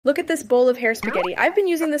Look at this bowl of hair spaghetti. I've been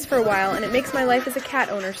using this for a while and it makes my life as a cat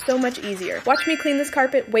owner so much easier. Watch me clean this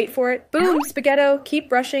carpet, wait for it. Boom, spaghetto. Keep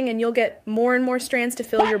brushing and you'll get more and more strands to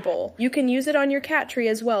fill your bowl. You can use it on your cat tree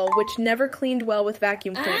as well, which never cleaned well with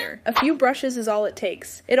vacuum cleaner. A few brushes is all it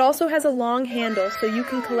takes. It also has a long handle so you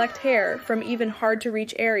can collect hair from even hard to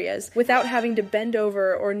reach areas without having to bend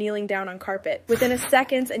over or kneeling down on carpet. Within a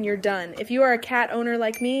second and you're done. If you are a cat owner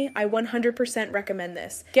like me, I 100% recommend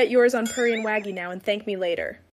this. Get yours on Purry and Waggy now and thank me later.